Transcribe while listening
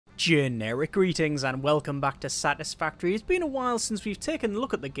Generic greetings and welcome back to Satisfactory. It's been a while since we've taken a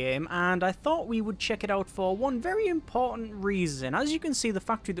look at the game and I thought we would check it out for one very important reason. As you can see, the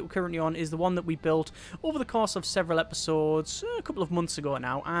factory that we're currently on is the one that we built over the course of several episodes a couple of months ago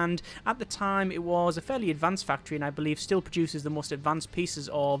now, and at the time it was a fairly advanced factory and I believe still produces the most advanced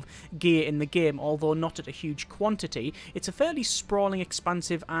pieces of gear in the game, although not at a huge quantity. It's a fairly sprawling,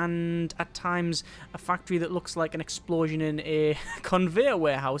 expansive and at times a factory that looks like an explosion in a conveyor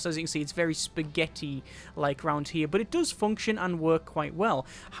warehouse. As you can see, it's very spaghetti-like around here, but it does function and work quite well.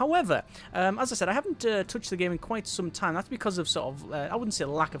 However, as I said, I haven't touched the game in quite some time. That's because of sort of, I wouldn't say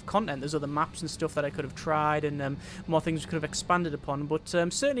lack of content. There's other maps and stuff that I could have tried and more things we could have expanded upon, but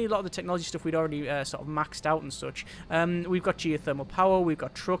certainly a lot of the technology stuff we'd already sort of maxed out and such. We've got geothermal power, we've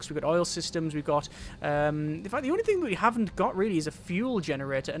got trucks, we've got oil systems, we've got... in fact, the only thing that we haven't got really is a fuel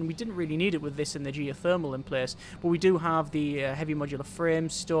generator, and we didn't really need it with this and the geothermal in place, but we do have the heavy modular frame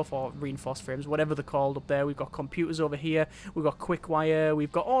stuff, or reinforced frames, whatever they're called up there. We've got computers over here, we've got quick wire,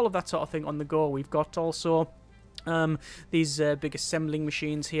 we've got all of that sort of thing on the go. We've got also these big assembling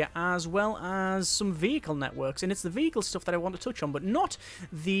machines here, as well as some vehicle networks, and it's the vehicle stuff that I want to touch on, but not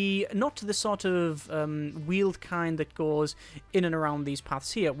the sort of wheeled kind that goes in and around these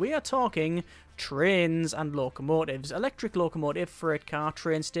paths here. We are talking trains and locomotives. Electric locomotive, freight car,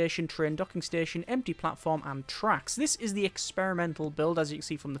 train station, train docking station, empty platform and tracks. This is the experimental build, as you can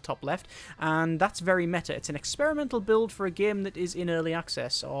see from the top left, and that's very meta. It's an experimental build for a game that is in early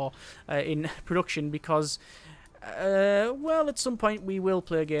access or in production, because well, at some point we will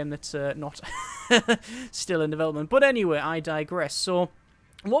play a game that's not still in development. But anyway, I digress. So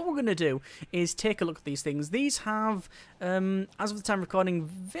what we're going to do is take a look at these things. These have, as of the time of recording,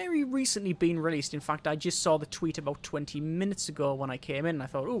 very recently been released. In fact, I just saw the tweet about 20 minutes ago when I came in, and I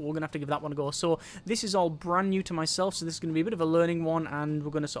thought, oh, we're going to have to give that one a go. So this is all brand new to myself, so this is going to be a bit of a learning one, and we're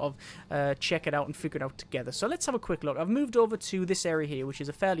going to sort of check it out and figure it out together. So let's have a quick look. I've moved over to this area here, which is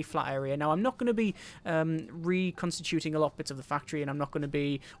a fairly flat area. Now, I'm not going to be reconstituting a lot of bits of the factory, and I'm not going to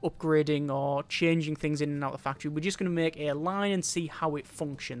be upgrading or changing things in and out of the factory. We're just going to make a line and see how it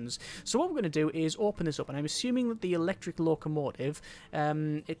functions. So what we're going to do is open this up, and I'm assuming that the electric locomotive,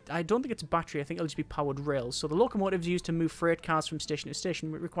 I don't think it's a battery, I think it'll just be powered rails. So the locomotive is used to move freight cars from station to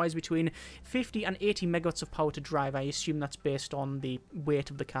station. It requires between 50 and 80 megawatts of power to drive. I assume that's based on the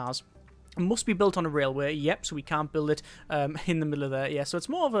weight of the cars. It must be built on a railway, yep, so we can't build it in the middle of there. Yeah, so it's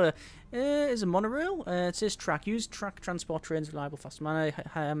more of a, is a monorail. It says track, use track transport trains, reliable, fast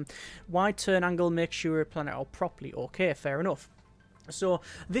manner, wide turn angle, make sure plan it out properly. Okay, fair enough. So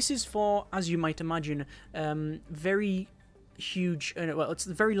this is for, as you might imagine, very huge, well, it's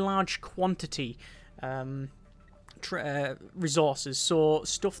a very large quantity resources. So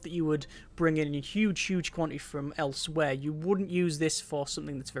stuff that you would bring in huge quantity from elsewhere. You wouldn't use this for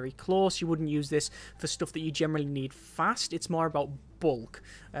something that's very close. You wouldn't use this for stuff that you generally need fast. It's more about bulk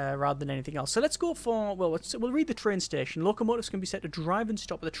rather than anything else. So let's go for, well, we'll read the train station. Locomotives can be set to drive and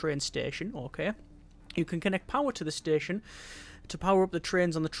stop at the train station. Okay. You can connect power to the station to power up the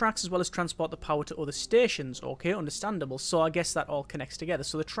trains on the tracks, as well as transport the power to other stations. Okay, understandable. So I guess that all connects together.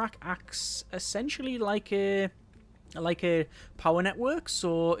 So the track acts essentially like a power network.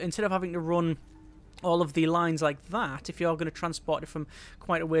 So instead of having to run all of the lines like that, if you're going to transport it from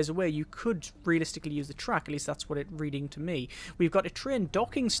quite a ways away, you could realistically use the track. At least that's what it's reading to me. We've got a train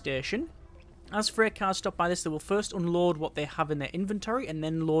docking station. As freight cars stop by this, they will first unload what they have in their inventory and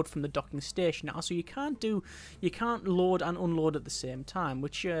then load from the docking station. Now, so you can't load and unload at the same time,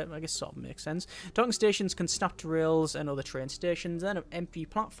 which I guess sort of makes sense. Docking stations can snap to rails and other train stations. Then an empty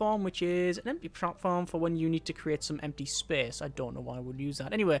platform, which is an empty platform for when you need to create some empty space. I don't know why I would use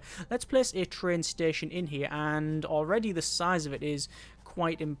that. Anyway, let's place a train station in here, and already the size of it is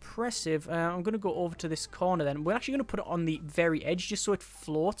quite impressive. I'm going to go over to this corner then. We're actually going to put it on the very edge just so it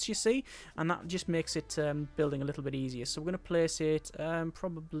floats, you see, and that just makes it building a little bit easier. So we're going to place it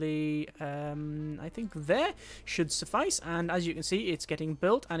probably, I think there should suffice, and as you can see, it's getting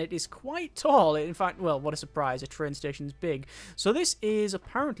built, and it is quite tall. In fact, well, what a surprise, a train station's big. So this is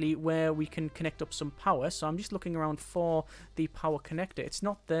apparently where we can connect up some power, so I'm just looking around for the power connector. It's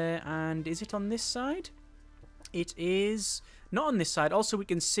not there, and is it on this side? It is not on this side. Also, we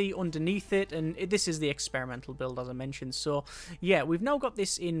can see underneath it, and this is the experimental build, as I mentioned. So, yeah, we've now got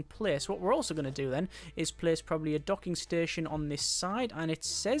this in place. What we're also going to do then is place probably a docking station on this side, and it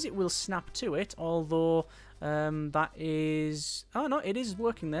says it will snap to it, although that is... Oh, no, it is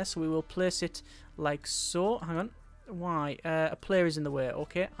working there, so we will place it like so. Hang on. Why? A player is in the way.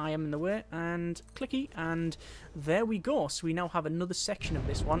 Okay, I am in the way, and clicky, and there we go. So we now have another section of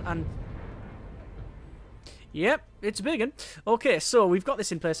this one, and Yep, it's a big one. Okay, so we've got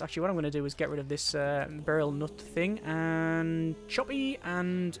this in place. Actually, what I'm going to do is get rid of this barrel nut thing and choppy,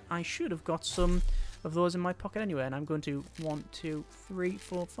 and I should have got some of those in my pocket anyway, and I'm going to 1, 2, 3,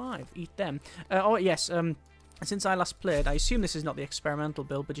 4, 5 eat them. Oh yes, since I last played, I assume this is not the experimental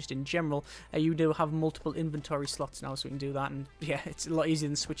build, but just in general, you do have multiple inventory slots now, so we can do that, and yeah, it's a lot easier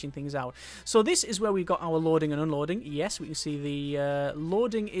than switching things out. So this is where we've got our loading and unloading. Yes, we can see the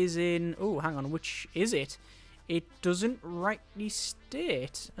loading is in... Oh, hang on, which is it? It doesn't rightly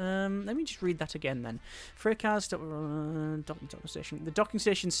state. Let me just read that again then. Freight cars, docking station. The docking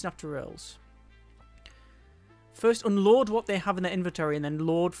station snap to rails. First, unload what they have in their inventory, and then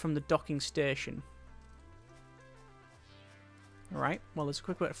load from the docking station. Alright, well, there's a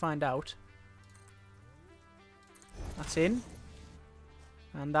quick way to find out. That's in.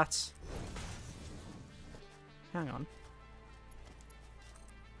 And that's... Hang on.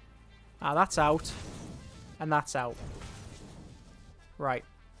 Ah, that's out. And that's out. Right.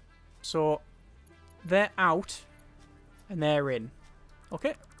 So, they're out. And they're in.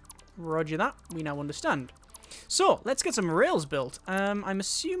 Okay. Roger that. We now understand. So, let's get some rails built. I'm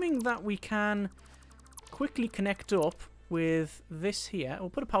assuming that we can quickly connect up with this here. We'll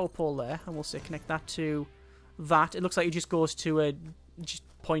put a power pole there, and we'll say connect that to that. It looks like it just goes to a just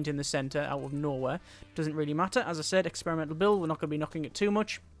point in the center out of nowhere. Doesn't really matter. As I said, experimental build. We're not going to be knocking it too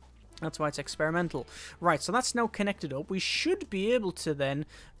much. That's why it's experimental. Right, so that's now connected up. We should be able to then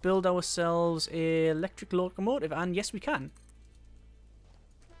build ourselves a electric locomotive, and yes, we can.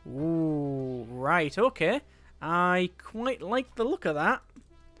 Ooh, right, okay. I quite like the look of that.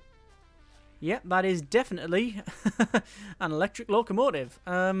 Yeah, that is definitely an electric locomotive.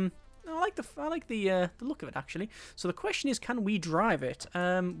 I like the look of it actually. So the question is, can we drive it?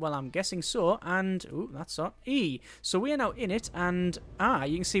 Well, I'm guessing so. And ooh, that's not E. So we are now in it, and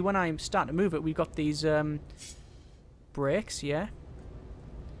you can see when I'm starting to move it, we've got these brakes, yeah.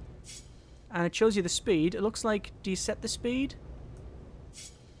 And it shows you the speed. It looks like, do you set the speed?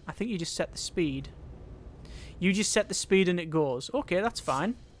 I think you just set the speed. You just set the speed and it goes. Okay, that's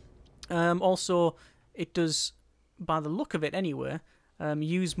fine. Also, it does, by the look of it anyway,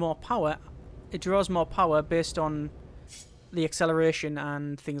 use more power. It draws more power based on the acceleration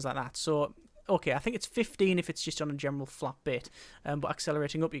and things like that. So, okay, I think it's 15 if it's just on a general flat bit. But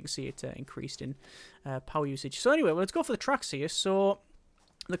accelerating up, you can see it increased in power usage. So anyway, well, let's go for the tracks here. So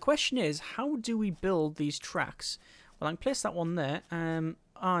the question is, how do we build these tracks? Well, I can place that one there.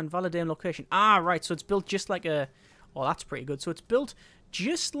 Invalid aim location. Ah, right, so it's built just like a... Oh, that's pretty good. So it's built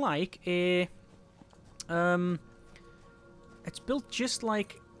just like a... it's built just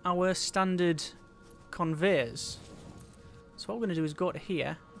like our standard conveyors. So what we're going to do is go to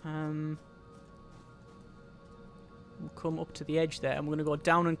here. We'll come up to the edge there, and we're going to go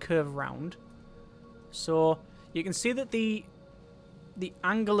down and curve round. So you can see that the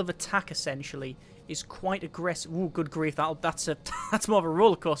angle of attack essentially is quite aggressive. Ooh, good grief! That's more of a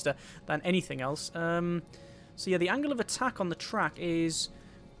roller coaster than anything else. So yeah, the angle of attack on the track is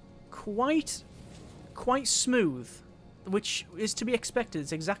quite smooth, which is to be expected.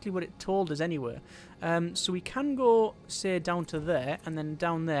 It's exactly what it told us anyway. So we can go, say, down to there and then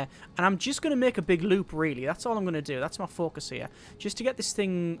down there. And I'm just going to make a big loop, really. That's all I'm going to do. That's my focus here. Just to get this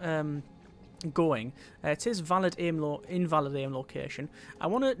thing going. It says invalid aim location. I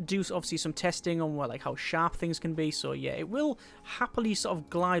want to do obviously some testing on like how sharp things can be. So yeah, it will happily sort of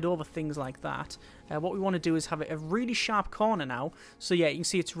glide over things like that. What we want to do is have a really sharp corner now. So yeah, you can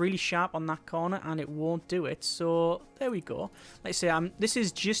see it's really sharp on that corner and it won't do it. So there we go. Let's say this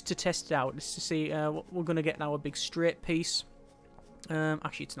is just to test it out. Just to see what we're going to get now, a big straight piece.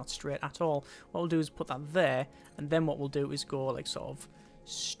 Actually, it's not straight at all. What we'll do is put that there, and then what we'll do is go like sort of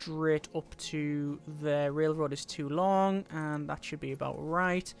straight up to the railroad is too long, and that should be about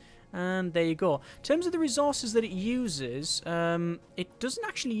right. And there you go. In terms of the resources that it uses, it doesn't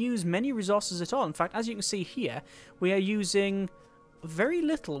actually use many resources at all. In fact, as you can see here, we are using very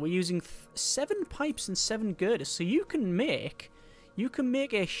little. We're using 7 pipes and 7 girders, so you can make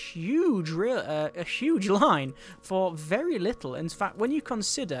a huge line for very little. In fact, when you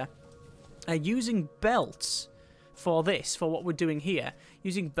consider using belts for this, for what we're doing here,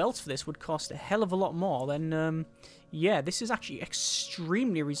 using belts for this would cost a hell of a lot more. Then yeah, this is actually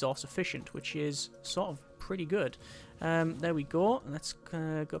extremely resource efficient, which is sort of pretty good. There we go. Let's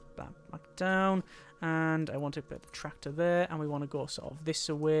go back down, and I want to put the tractor there, and we want to go sort of this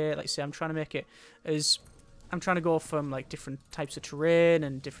away. Like say, I'm trying to make it as I'm trying to go from like different types of terrain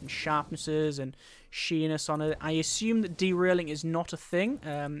and different sharpnesses and sheerness on it. I assume that derailing is not a thing.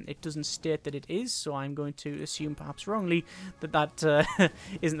 It doesn't state that it is, so I'm going to assume perhaps wrongly that that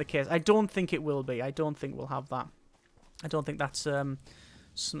isn't the case. I don't think it will be. I don't think we'll have that. I don't think that's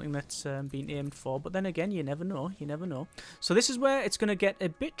something that's been aimed for. But then again, you never know. You never know. So this is where it's going to get a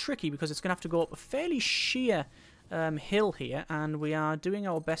bit tricky because it's going to have to go up a fairly sheer hill here, and we are doing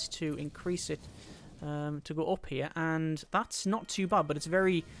our best to increase it to go up here, and that's not too bad, but it's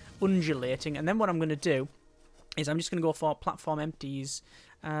very undulating. And then what I'm going to do is I'm just going to go for platform empties,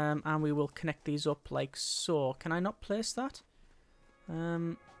 and we will connect these up like so. Can I not place that?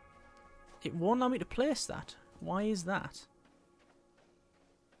 It won't allow me to place that. Why is that?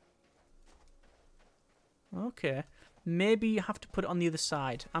 Okay. Maybe you have to put it on the other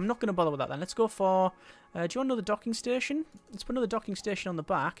side. I'm not going to bother with that then. Let's go for... do you want another docking station? Let's put another docking station on the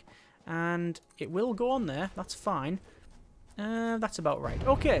back. And it will go on there. That's fine. That's about right.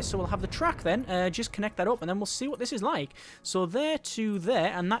 Okay, so we'll have the track then. Just connect that up and then we'll see what this is like. So there to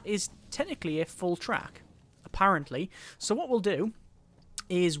there, and that is technically a full track, apparently. So what we'll do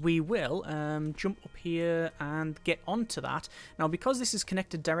is we will jump up here and get onto that. Now, because this is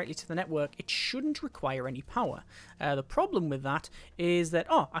connected directly to the network, it shouldn't require any power. The problem with that is that,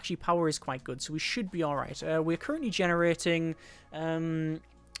 oh, actually power is quite good, so we should be all right. We're currently generating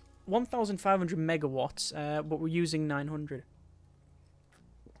 1,500 megawatts, but we're using 900.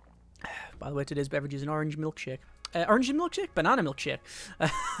 By the way, today's beverage is an orange milkshake. Orange milkshake? Banana milkshake.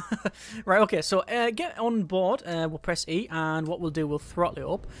 Right, okay, so get on board. We'll press E, and what we'll do, we'll throttle it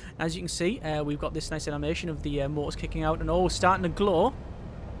up. As you can see, we've got this nice animation of the motors kicking out and oh, starting to glow.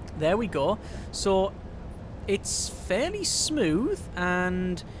 There we go. So it's fairly smooth,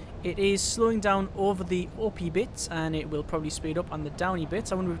 and it is slowing down over the uppy bits, and it will probably speed up on the downy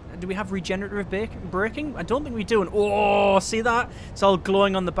bits. I wonder, do we have regenerative braking? I don't think we do. And oh, see that? It's all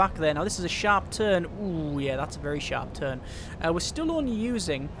glowing on the back there. Now, this is a sharp turn. Ooh, yeah, that's a very sharp turn. We're still only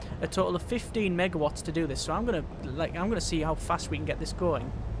using a total of 15 megawatts to do this, so I'm gonna see how fast we can get this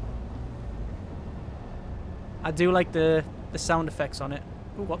going. I do like the sound effects on it.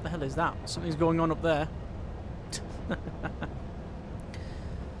 Ooh, what the hell is that? Something's going on up there.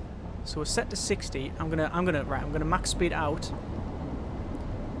 So we're set to 60. I'm gonna max speed out.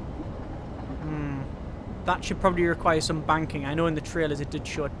 That should probably require some banking. I know in the trailers it did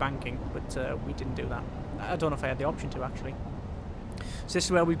show it banking, but we didn't do that. I don't know if I had the option to actually. So this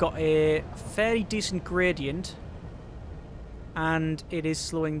is where we've got a fairly decent gradient, and it is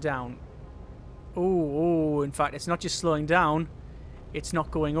slowing down. Oh, in fact, it's not just slowing down; it's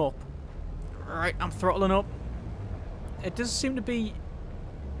not going up. Right, I'm throttling up. It does seem to be.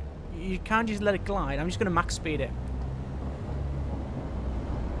 You can't just let it glide. I'm just going to max speed it.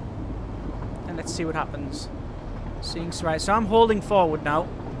 And let's see what happens. Right, so I'm holding forward now.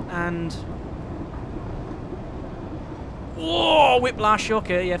 And... whoa! Whiplash.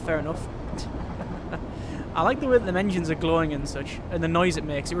 Okay, yeah, fair enough. I like the way that the engines are glowing and such. And the noise it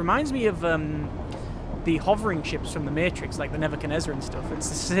makes. It reminds me of the hovering ships from the Matrix, like the Nebuchadnezzar and stuff. It's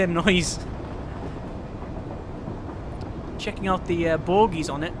the same noise. Checking out the bogies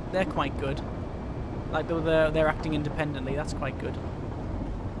on it, they're quite good. Like they're acting independently, that's quite good.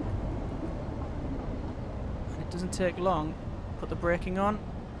 And it doesn't take long. Put the braking on,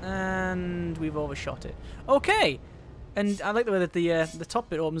 and we've overshot it. Okay, and I like the way that the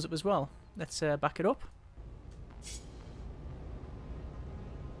top bit opens up as well. Let's back it up.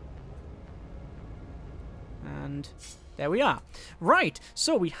 And there we are. Right,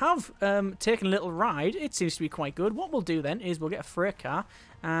 so we have taken a little ride. It seems to be quite good. What we'll do then is we'll get a freight car,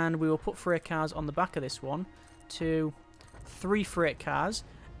 and we will put freight cars on the back of this one. 2, 3 freight cars,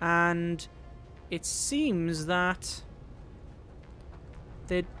 and it seems that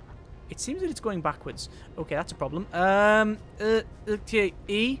it's going backwards. Okay, that's a problem. Okay,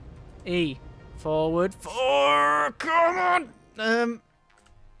 E, forward, come on,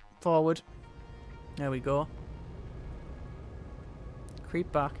 forward. There we go.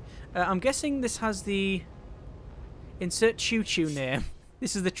 Creep back. I'm guessing this has the insert choo-choo name.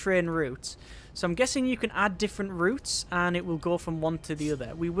 This is the train route. So I'm guessing you can add different routes and it will go from one to the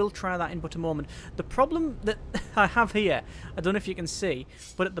other. We will try that in but a moment. The problem that I have here, I don't know if you can see,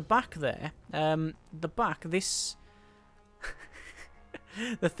 but at the back there, this...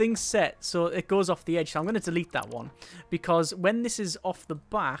 the thing's set so it goes off the edge. So I'm going to delete that one. Because when this is off the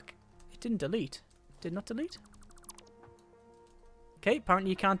back, it didn't delete. Did not delete? Okay, apparently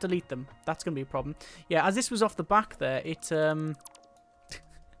you can't delete them. That's going to be a problem. Yeah, as this was off the back there, it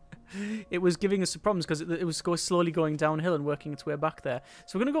it was giving us some problems because it was slowly going downhill and working its way back there.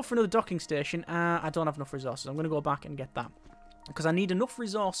 So we're going to go for another docking station. I don't have enough resources. I'm going to go back and get that, because I need enough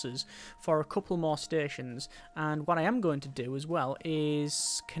resources for a couple more stations. And what I am going to do as well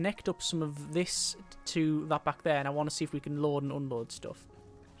is connect up some of this to that back there, and I want to see if we can load and unload stuff.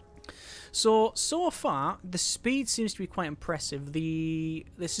 So far, the speed seems to be quite impressive.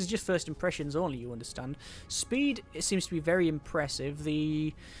 This is just first impressions only, you understand. Speed, it seems to be very impressive.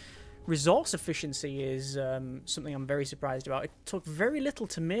 The resource efficiency is something I'm very surprised about. It took very little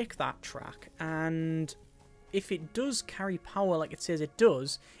to make that track, and if it does carry power like it says it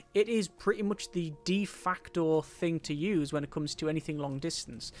does, it is pretty much the de facto thing to use when it comes to anything long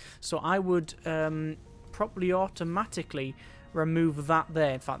distance. So I would probably automatically remove that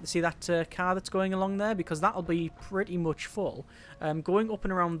there. In fact, see that car that's going along there? Because that'll be pretty much full. Going up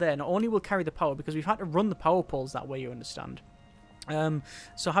and around there not only will carry the power, because we've had to run the power poles that way, you understand.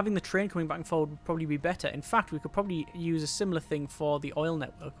 So having the train coming back and forward would probably be better. In fact, we could probably use a similar thing for the oil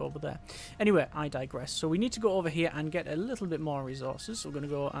network over there. Anyway, I digress. So we need to go over here and get a little bit more resources. So we're going to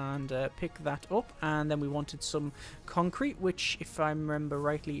go and pick that up. And then we wanted some concrete, which, if I remember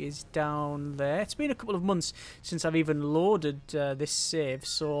rightly, is down there. It's been a couple of months since I've even loaded this save,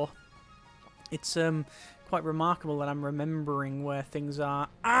 so it's quite remarkable that I'm remembering where things are.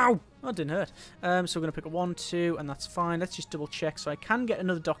 Ow! That didn't hurt. So we're going to pick up 1, 2, and that's fine. Let's just double check. So I can get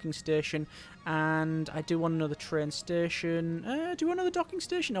another docking station, and I do want another train station. Do we want another docking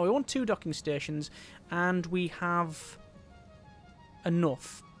station? No, we want 2 docking stations, and we have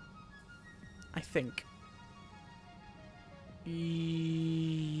enough, I think.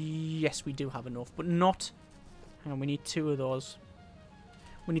 Yes, we do have enough, but not... Hang on, we need 2 of those.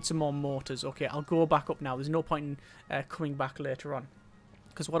 We need some more motors. Okay, I'll go back up now. There's no point in coming back later on,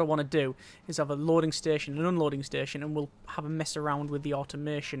 because what I want to do is have a loading station, an unloading station, and we'll have a mess around with the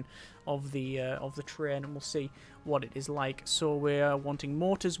automation of the train, and we'll see what it is like. So we're wanting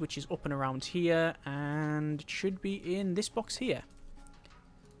motors, which is up and around here, and it should be in this box here.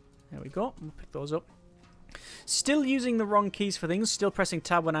 There we go. We'll pick those up. Still using the wrong keys for things. Still pressing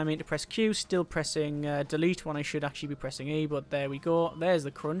tab when I mean to press Q. Still pressing delete when I should actually be pressing E. But there we go. There's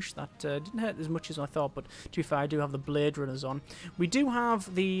the crunch. That didn't hurt as much as I thought. But to be fair, I do have the Blade Runners on. We do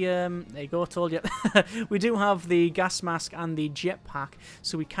have the... there you go, I told you. We do have the gas mask and the jetpack.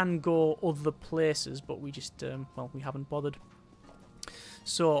 So we can go other places. But we just... well, we haven't bothered.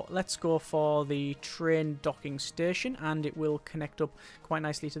 So let's go for the train docking station, and it will connect up quite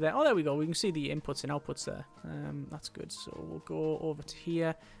nicely to there. Oh, there we go. We can see the inputs and outputs there. That's good. So we'll go over to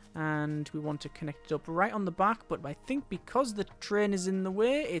here, and we want to connect it up right on the back, but I think because the train is in the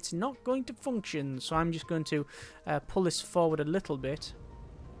way, it's not going to function. So I'm just going to pull this forward a little bit.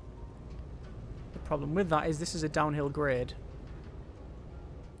 The problem with that is this is a downhill grade.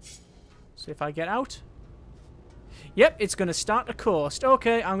 So if I get out... Yep, it's going to start to coast.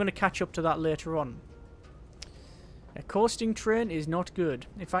 Okay, I'm going to catch up to that later on. A coasting train is not good.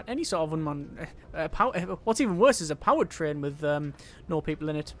 In fact, any sort of unmanned... what's even worse is a powered train with no people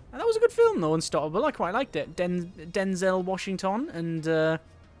in it. And that was a good film, though, Unstoppable. I quite liked it. Denzel Washington and...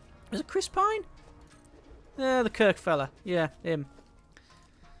 was it Chris Pine? The Kirk fella. Yeah, him.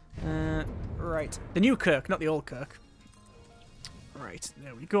 Right. The new Kirk, not the old Kirk. Right,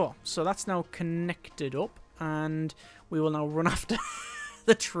 there we go. So that's now connected up. And we will now run after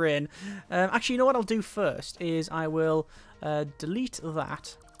the train. Actually, you know what I'll do first is I will delete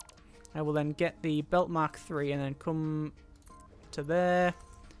that. I will then get the Belt Mark III and then come to there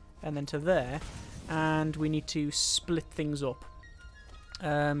and then to there. And we need to split things up.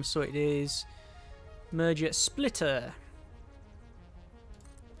 So it is merger splitter.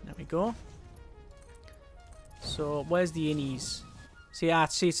 There we go. So where's the innies? See,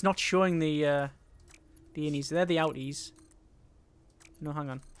 it's not showing the innies. They're the outies. No, hang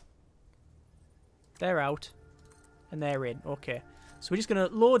on. They're out. And they're in. Okay. So we're just going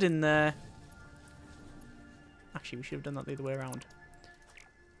to load in there. Actually, we should have done that the other way around.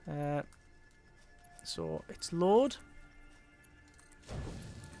 So it's load.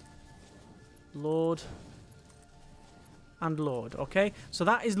 Load. And load. Okay. So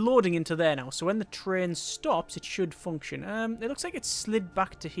that is loading into there now. So when the train stops, it should function. It looks like it's slid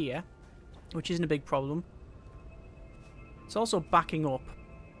back to here, which isn't a big problem. It's also backing up.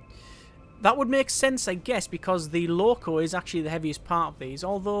 That would make sense, I guess, because the loco is actually the heaviest part of these,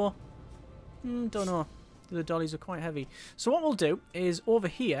 although... don't know. The dollies are quite heavy. So what we'll do is, over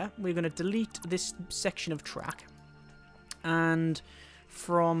here, we're going to delete this section of track. And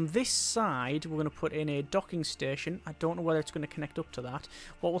from this side, we're going to put in a docking station. I don't know whether it's going to connect up to that.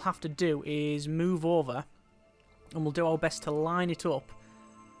 What we'll have to do is move over, and we'll do our best to line it up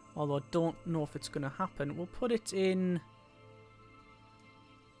Although I don't know if it's going to happen. We'll put it in...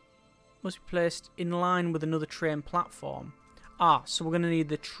 Must be placed in line with another train platform. Ah, so we're going to need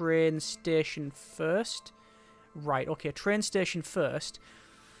the train station first. Right, okay, train station first.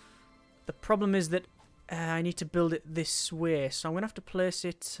 The problem is that I need to build it this way. So I'm going to have to place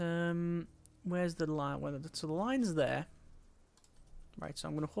it... where's the line? So the line's there. Right, so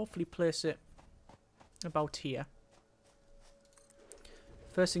I'm going to hopefully place it about here.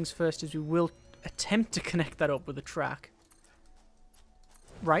 First things first is we will attempt to connect that up with the track.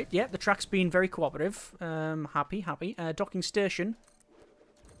 Right, yeah, the track's been very cooperative. Happy. Docking station.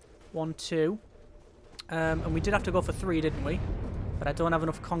 1, 2. And we did have to go for 3, didn't we? But I don't have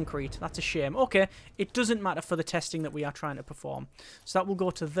enough concrete. That's a shame. Okay, it doesn't matter for the testing that we are trying to perform. So that will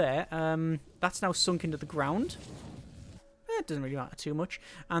go to there. That's now sunk into the ground. It doesn't really matter too much.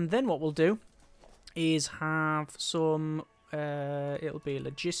 And then what we'll do is have some... it'll be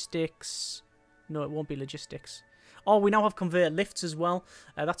logistics. No, it won't be logistics. Oh, we now have conveyor lifts as well.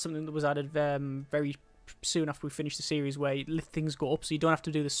 That's something that was added very soon after we finished the series, where things go up, so you don't have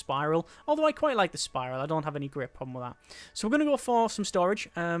to do the spiral. Although I quite like the spiral. I don't have any great problem with that. So we're going to go for some storage.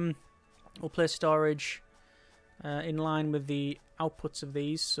 We'll place storage in line with the outputs of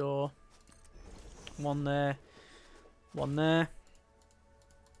these. So 1 there, 1 there.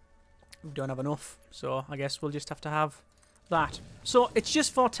 We don't have enough, so I guess we'll just have to have that. So it's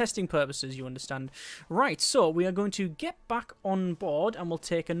just for testing purposes, you understand. Right, so we are going to get back on board and we'll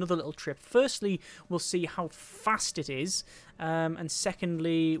take another little trip. Firstly, we'll see how fast it is, and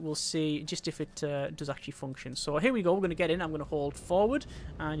secondly, we'll see just if it does actually function. So here we go, we're going to get in. I'm going to hold forward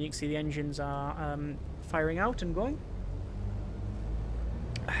and you can see the engines are firing out and going.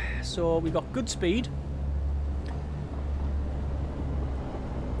 So we've got good speed.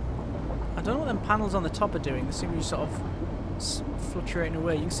 I don't know what them panels on the top are doing. They seem to be sort of fluctuating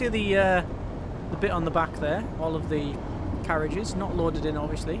away. You can see the bit on the back there, all of the carriages, not loaded in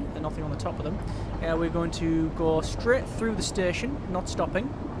obviously, and nothing on the top of them. We're going to go straight through the station, not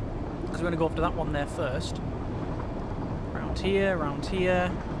stopping, because we're going to go after that one there first. Round here,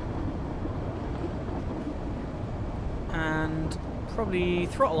 and probably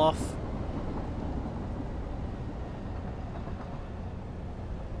throttle off.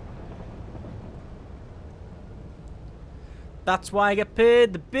 That's why I get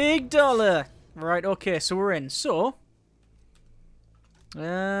paid the big dollar. Right, okay, so we're in. So,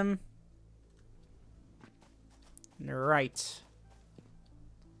 right.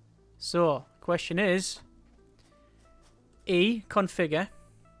 So, question is, E, configure.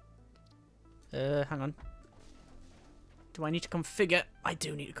 Hang on. Do I need to configure? I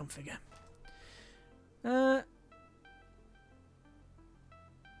do need to configure.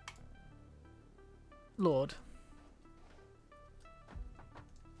 Load.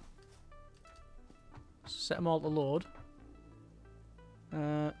 Set them all to load.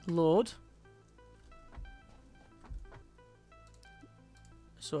 Load.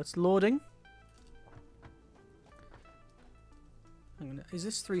 So it's loading. Is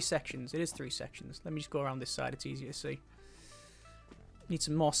this 3 sections? It is 3 sections. Let me just go around this side. It's easier to see. Need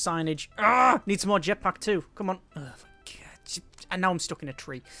some more signage. Ah! Need some more jetpack too. Come on. Oh, God. And now I'm stuck in a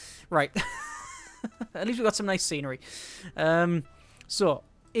tree. Right. At least we've got some nice scenery. So,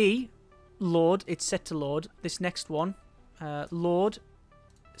 E... Load, it's set to load. This next one, load,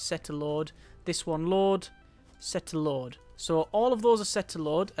 set to load. This one, load, set to load. So all of those are set to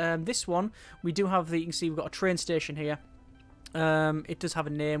load. This one, we do have you can see we've got a train station here. It does have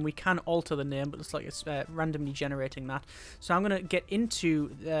a name. We can alter the name, but it's like it's randomly generating that. So I'm going to get into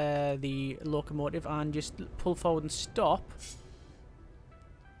the locomotive and just pull forward and stop.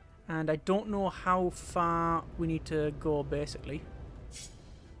 And I don't know how far we need to go, basically.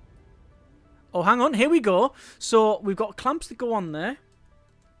 Oh, hang on. Here we go. So we've got clamps that go on there.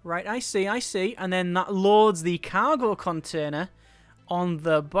 Right, I see. And then that loads the cargo container on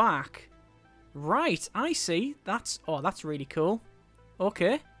the back. Right, I see. That's really cool.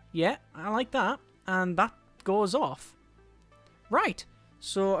 Okay. Yeah, I like that. And that goes off. Right.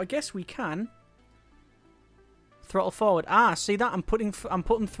 So I guess we can throttle forward. Ah, see that? I'm putting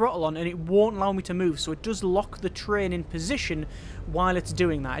throttle on and it won't allow me to move. So it does lock the train in position while it's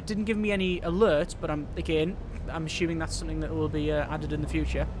doing that. It didn't give me any alerts, but I'm assuming that's something that will be added in the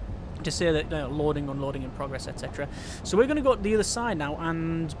future to say that loading, unloading in progress, etc. So we're going to go to the other side now,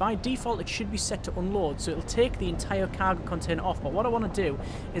 and by default it should be set to unload, so it'll take the entire cargo container off. But what I want to do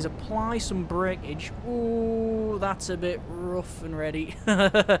is apply some breakage. Ooh, that's a bit rough and ready.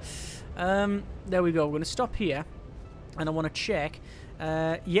 There we go. We're going to stop here. And I want to check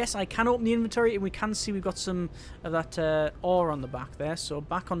Yes, I can open the inventory, and we can see we've got some of that ore on the back there. So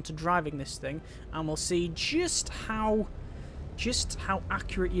back onto driving this thing, and we'll see just how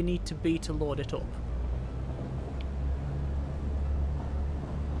accurate you need to be to load it up.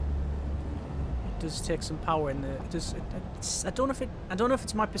 It does take some power in there. It does. I don't know if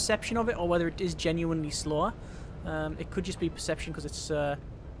it's my perception of it or whether it is genuinely slower. It could just be perception because it's a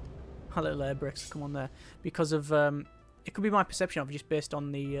little air brakes come on there because of. It could be my perception of it just based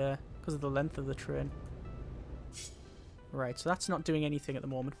on the because of the length of the train. Right, so that's not doing anything at the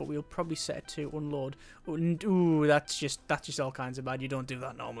moment, but we'll probably set it to unload. Ooh, that's just all kinds of bad. You don't do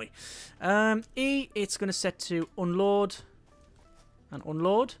that normally. E, it's going to set to unload and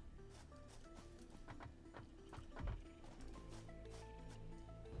unload.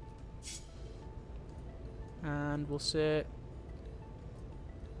 And we'll say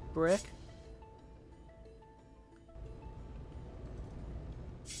brake.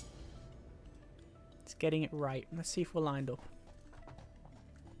 Getting it right. Let's see if we're lined up.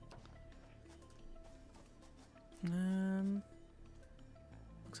 Looks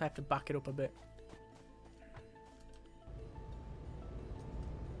like I have to back it up a bit.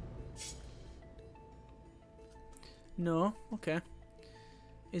 No? Okay.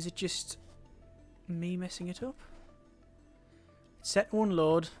 Is it just me messing it up? It's set to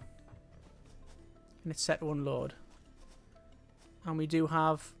unload. And it's set to unload. And we do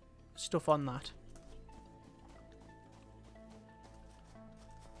have stuff on that.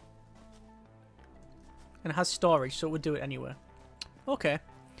 And it has storage, so it would do it anywhere. Okay.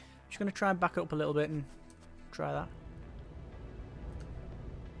 Just going to try and back it up a little bit and try that.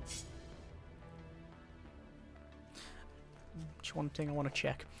 Just one thing I want to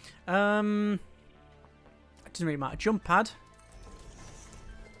check. It doesn't really matter. Jump pad.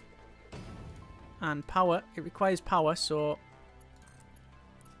 And power. It requires power, so...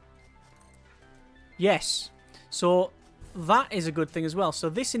 Yes. So... that is a good thing as well. So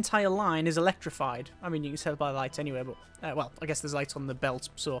this entire line is electrified. I mean, you can tell by the lights anyway, but... well, I guess there's lights on the belt,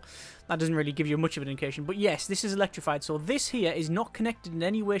 so that doesn't really give you much of an indication. But yes, this is electrified. So this here is not connected in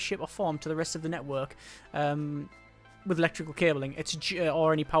any way, shape, or form to the rest of the network with electrical cabling. It's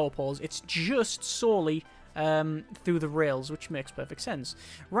or any power poles. It's just solely through the rails, which makes perfect sense.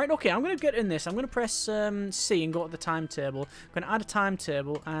 Right, okay, I'm going to get in this. I'm going to press C and go to the timetable. I'm going to add a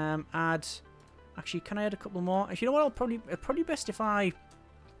timetable. Add... Actually, can I add a couple more? You know what? It'll probably best if I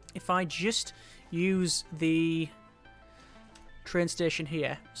just use the train station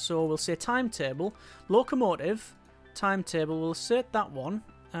here. So we'll say timetable, locomotive, timetable. We'll insert that one.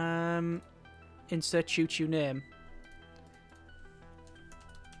 Insert choo-choo name.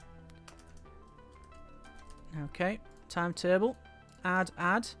 Okay, timetable, add.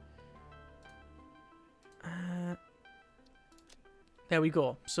 There we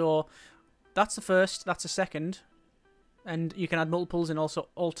go. So. That's the first, that's the second, and you can add multiples and also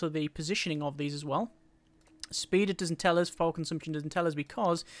alter the positioning of these as well. Speed, it doesn't tell us, power consumption doesn't tell us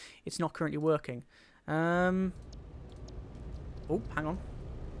because it's not currently working. Oh, hang on.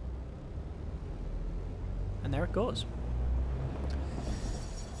 And there it goes.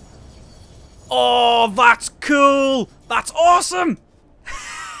 Oh, that's cool! That's awesome!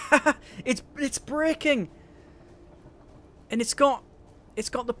 It's braking! And it's got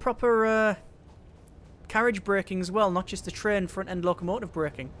the proper carriage braking as well, not just the train front-end locomotive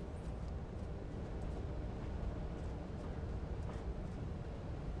braking.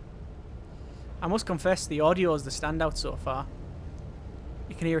 I must confess, the audio is the standout so far.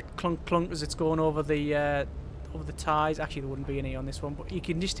 You can hear it clunk clunk as it's going over the ties. Actually, there wouldn't be any on this one, but you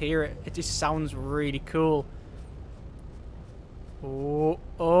can just hear it. It just sounds really cool.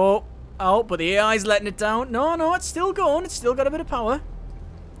 Oh, but the AI's letting it down. No, it's still going. It's still got a bit of power.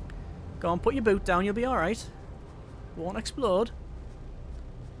 Go on, put your boot down, you'll be alright. Won't explode.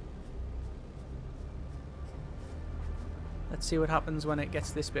 Let's see what happens when it gets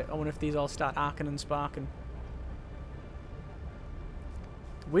to this bit. I wonder if these all start arcing and sparking.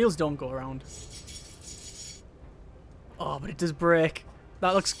 The wheels don't go around. Oh, but it does brake.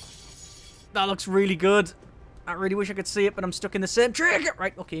 That looks really good. I really wish I could see it, but I'm stuck in the same tree.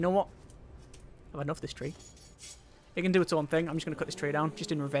 Right, okay, you know what? I've had enough of this tree. It can do its own thing. I'm just going to cut this tree down,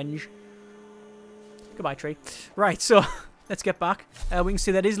 just in revenge. Goodbye, tree. Right, so let's get back. We can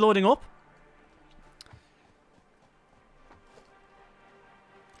see that is loading up.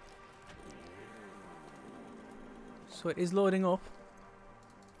 So it is loading up.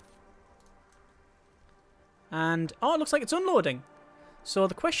 And, oh, it looks like it's unloading. So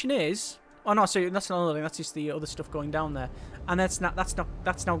the question is... Oh, no, sorry, that's not unloading. That's just the other stuff going down there. And that's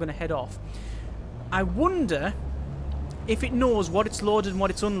now going to head off. I wonder if it knows what it's loaded and what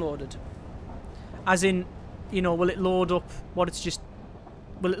it's unloaded. As in, you know, will it load up what it's just...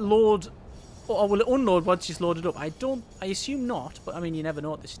 Will it load... Or will it unload what it's just loaded up? I assume not, but I mean, you never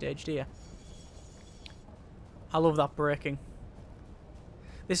know at this stage, do you? I love that braking.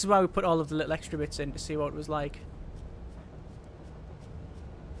 This is why we put all of the little extra bits in, to see what it was like.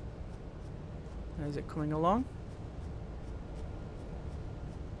 Is it coming along?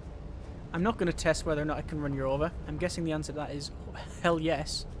 I'm not going to test whether or not I can run you over. I'm guessing the answer to that is hell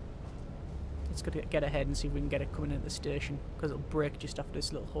yes. Let's go to get ahead and see if we can get it coming into the station, because it'll brake just after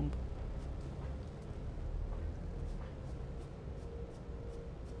this little hump.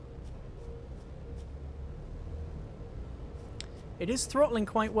 It is throttling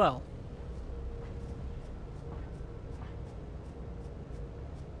quite well.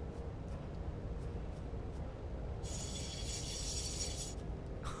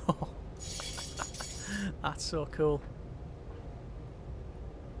 That's so cool.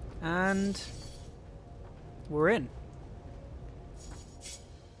 And we're in.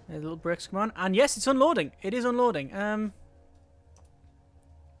 There's little brakes come on. And yes, it's unloading. It is unloading.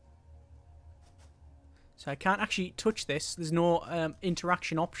 So I can't actually touch this. There's no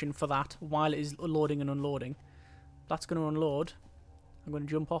interaction option for that while it is loading and unloading. That's going to unload. I'm going to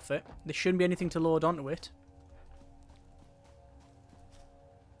jump off it. There shouldn't be anything to load onto it.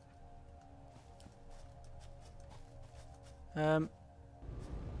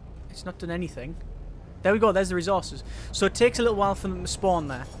 It's not done anything. There we go, there's the resources. So it takes a little while for them to spawn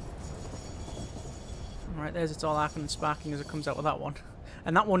there. Alright, there's it's all arcing and sparking as it comes out with that one.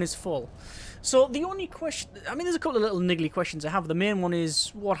 And that one is full. So the only question... I mean, there's a couple of little niggly questions I have. The main one is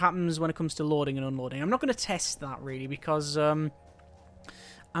what happens when it comes to loading and unloading. I'm not going to test that, really, because I'm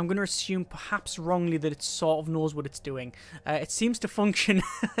going to assume, perhaps wrongly, that it sort of knows what it's doing. It seems to function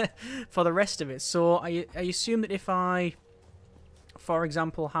for the rest of it. So I assume that if I, for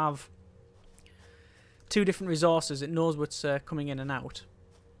example, have two different resources, it knows what's coming in and out.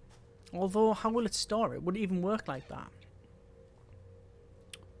 Although, how will it store it? Would it even work like that?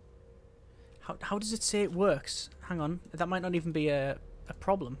 How does it say it works? Hang on, that might not even be a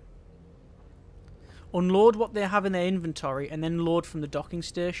problem. Unload what they have in their inventory and then load from the docking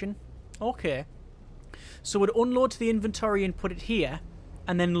station. Okay. So it would unload to the inventory and put it here,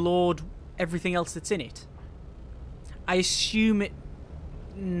 and then load everything else that's in it. I assume it...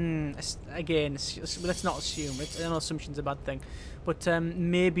 again, let's not assume. I know assumption's a bad thing. But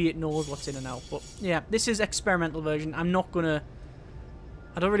maybe it knows what's in and out. But yeah, this is experimental version. I'm not going to...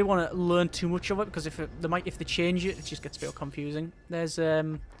 I don't really want to learn too much of it, because if they change it, it just gets a bit confusing. There's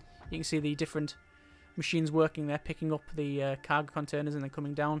you can see the different machines working there, picking up the cargo containers and then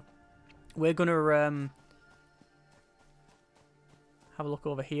coming down. We're gonna have a look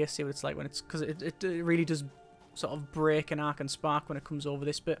over here, see what it's like when it's, because it really does sort of break and arc and spark when it comes over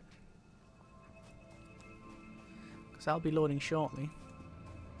this bit. Because I'll be loading shortly.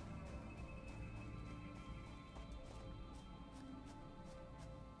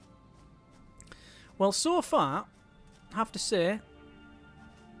 Well, so far, I have to say,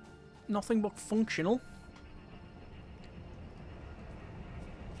 nothing but functional.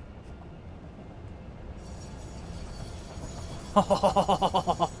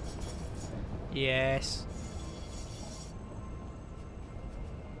 Yes.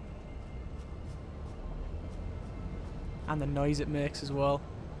 And the noise it makes as well.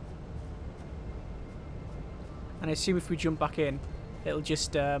 And I assume if we jump back in, it'll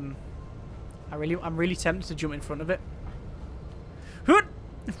just I'm really tempted to jump in front of it.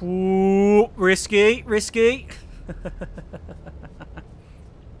 Ooh, risky, risky.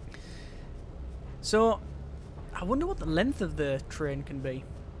 So, I wonder what the length of the train can be.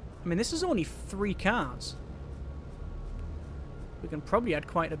 I mean, this is only 3 cars. We can probably add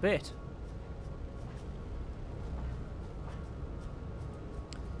quite a bit.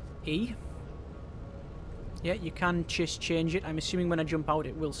 E. Yeah, you can just change it. I'm assuming when I jump out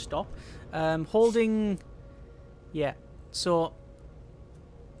it will stop. Holding... Yeah, so...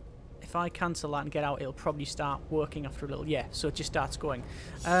 If I cancel that and get out, it'll probably start working after a little... Yeah, so it just starts going.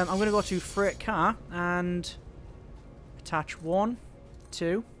 I'm going to go to freight car and... Attach 1,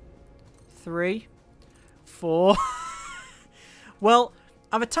 2, 3, 4... Well,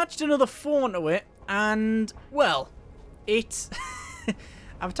 I've attached another 4 to it, and... Well, it...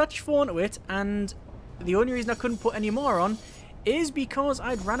 I've attached 4 to it, and... The only reason I couldn't put any more on is because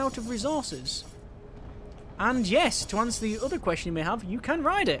I'd ran out of resources. And yes, to answer the other question you may have, you can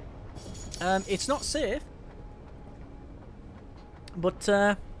ride it. It's not safe,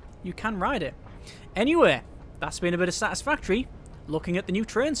 but you can ride it. Anyway, that's been a bit of Satisfactory, looking at the new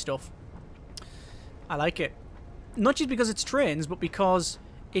train stuff. I like it. Not just because it's trains, but because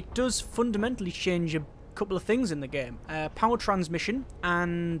it does fundamentally change a couple of things in the game. Power transmission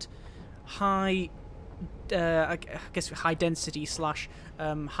and high, I guess high density slash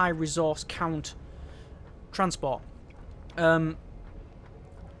high resource count transport.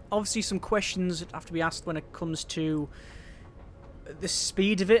 Obviously some questions that have to be asked when it comes to the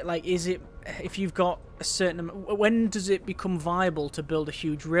speed of it. Like, is it, if you've got a certain, when does it become viable to build a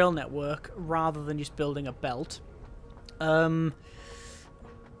huge rail network rather than just building a belt? I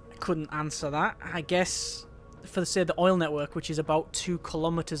couldn't answer that. I guess for say the oil network, which is about 2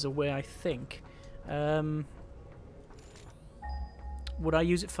 kilometers away, I think. Would I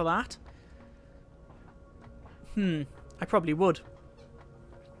use it for that? I probably would.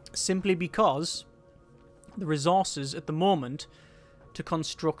 Simply because the resources at the moment to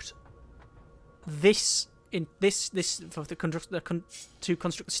construct this to construct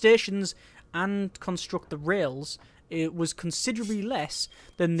the stations and construct the rails, it was considerably less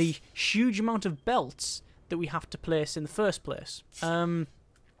than the huge amount of belts that we have to place in the first place. Because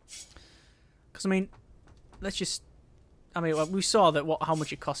I mean, we saw that how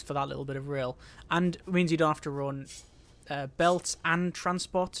much it cost for that little bit of rail, and it means you don't have to run belts and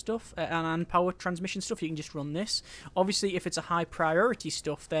transport stuff and power transmission stuff. You can just run this. Obviously, if it's a high priority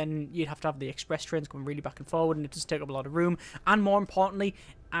stuff, then you'd have to have the express trains going really back and forward, and it does take up a lot of room. And more importantly,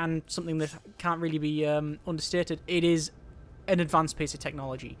 and something that can't really be understated, it is an advanced piece of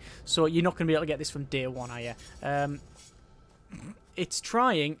technology. So you're not going to be able to get this from day one, are you? It's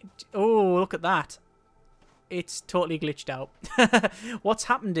trying. Oh, look at that. It's totally glitched out. What's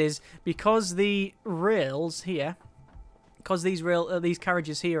happened is, because the rails here, because these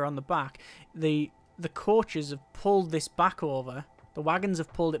carriages here on the back, the coaches have pulled this back over. The wagons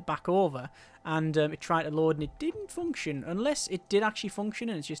have pulled it back over, and it tried to load and it didn't function. Unless it did actually function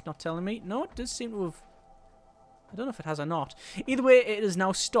and it's just not telling me. No, it does seem to have. I don't know if it has or not. Either way, it has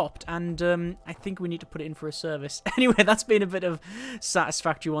now stopped, and I think we need to put it in for a service. Anyway, that's been a bit of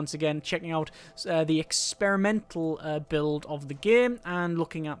Satisfactory once again, checking out the experimental build of the game and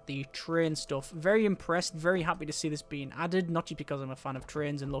looking at the train stuff. Very impressed, very happy to see this being added, not just because I'm a fan of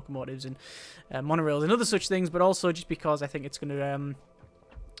trains and locomotives and monorails and other such things, but also just because I think it's going to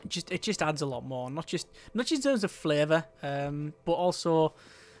it just adds a lot more, not just in terms of flavour, but also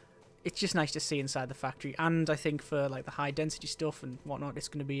it's just nice to see inside the factory. And I think for like the high density stuff and whatnot, it's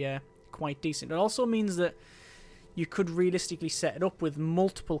going to be quite decent. It also means that you could realistically set it up with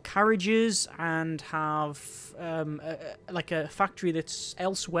multiple carriages and have like a factory that's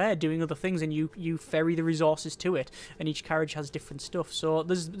elsewhere doing other things, and you ferry the resources to it, and each carriage has different stuff. So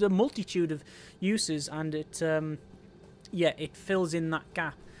there's a multitude of uses, and it it fills in that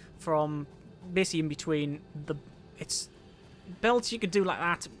gap from basically in between the belts. You could do like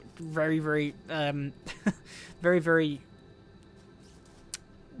that. Very, very, very, very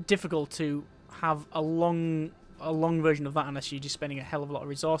difficult to have a long version of that unless you're just spending a hell of a lot of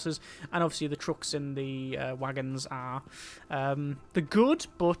resources. And obviously the trucks and the wagons are they're good,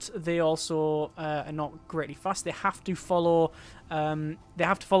 but they also are not greatly fast. They have to follow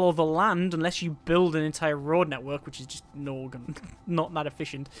the land unless you build an entire road network, which is just not that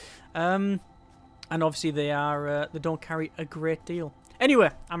efficient. And obviously they don't carry a great deal.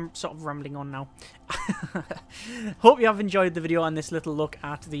 Anyway, I'm sort of rambling on now. Hope you have enjoyed the video and this little look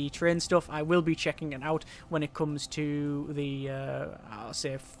at the train stuff. I will be checking it out when it comes to the, I'll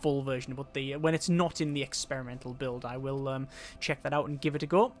say full version, but when it's not in the experimental build, I will check that out and give it a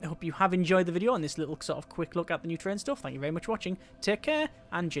go. I hope you have enjoyed the video and this little sort of quick look at the new train stuff. Thank you very much for watching. Take care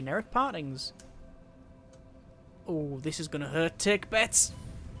and generic partings. Oh, this is going to hurt. Take bets.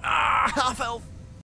 Ah, half health.